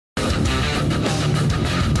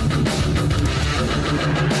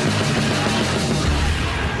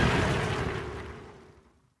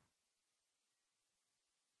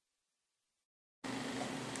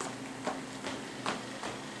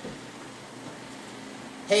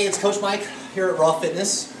Hey, it's Coach Mike here at Raw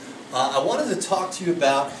Fitness. I wanted to talk to you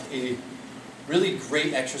about a really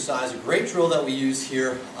great exercise, a great drill that we use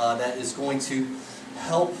here that is going to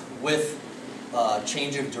help with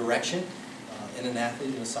change of direction in an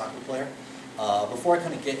athlete, in a soccer player. Before I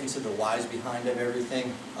kind of get into the whys behind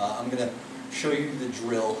everything, I'm going to show you the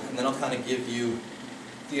drill, and then I'll kind of give you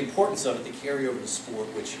the importance of it, the carry over to sport,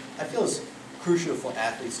 which I feel is crucial for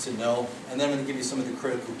athletes to know, and then I'm going to give you some of the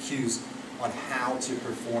critical cues on how to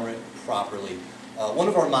perform it properly. One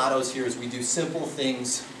of our mottos here is we do simple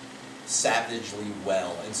things savagely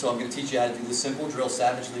well, and so I'm going to teach you how to do the simple drill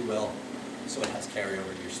savagely well so it has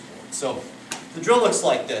carryover to your sport. So the drill looks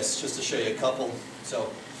like this, just to show you a couple.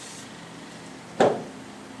 So,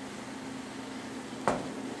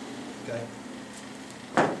 okay.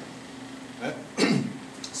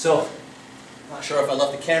 So, not sure if I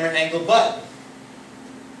left the camera angle, but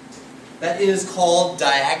that is called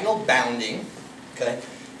diagonal bounding. Okay,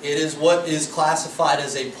 it is what is classified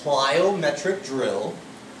as a plyometric drill.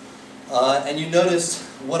 And you noticed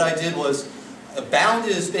what I did was a bound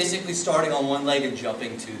is basically starting on one leg and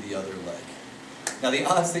jumping to the other leg. Now the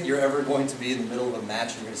odds that you're ever going to be in the middle of a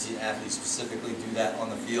match and you're going to see an athlete specifically do that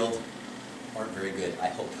on the field aren't very good, I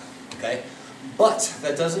hope. Okay, but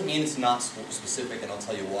that doesn't mean it's not sport specific, and I'll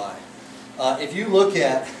tell you why. If you look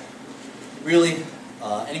at really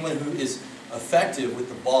anyone who is effective with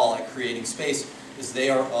the ball at creating space, is they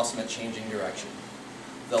are awesome at changing direction.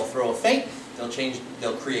 They'll throw a feint,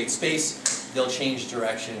 they'll create space, they'll change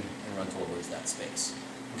direction and run towards that space.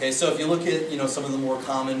 Okay, so if you look at some of the more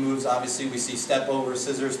common moves, obviously we see step over,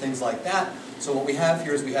 scissors, things like that. So what we have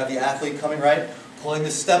here is we have the athlete coming right, pulling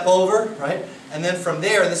the step over, right? And then from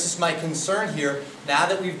there, and this is my concern here, now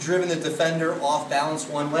that we've driven the defender off balance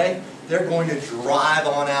one way, they're going to drive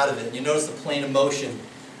on out of it. You notice the plane of motion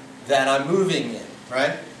that I'm moving in,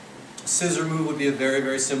 right? Scissor move would be a very,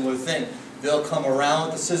 very similar thing. They'll come around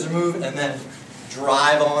with the scissor move and then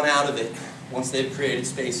drive on out of it once they've created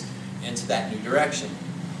space into that new direction.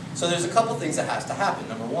 So there's a couple things that has to happen.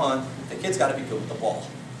 Number one, the kid's got to be good with the ball,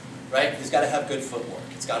 right? He's got to have good footwork.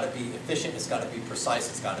 It's got to be efficient. It's got to be precise.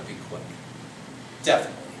 It's got to be quick.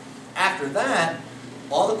 Definitely. After that,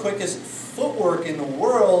 all the quickest footwork in the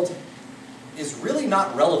world is really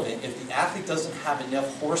not relevant if the athlete doesn't have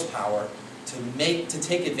enough horsepower to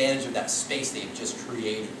take advantage of that space they've just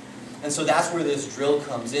created. And so that's where this drill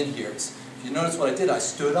comes in here. If you notice what I did, I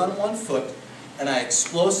stood on one foot and I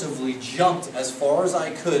explosively jumped as far as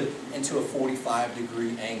I could into a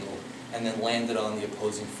 45-degree angle and then landed on the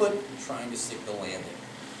opposing foot, trying to stick the landing.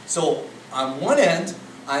 So on one end,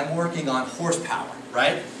 I'm working on horsepower,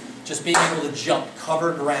 right? Just being able to jump,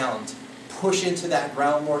 cover ground, push into that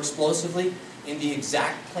ground more explosively in the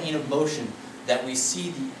exact plane of motion that we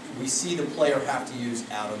see the player have to use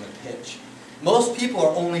out on the pitch. Most people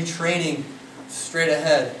are only training straight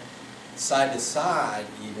ahead, side to side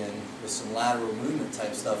even, with some lateral movement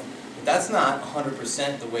type stuff. But that's not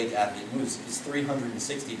 100% the way the athlete moves. It's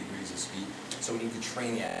 360 degrees of speed, so we need to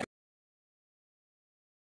train the athlete.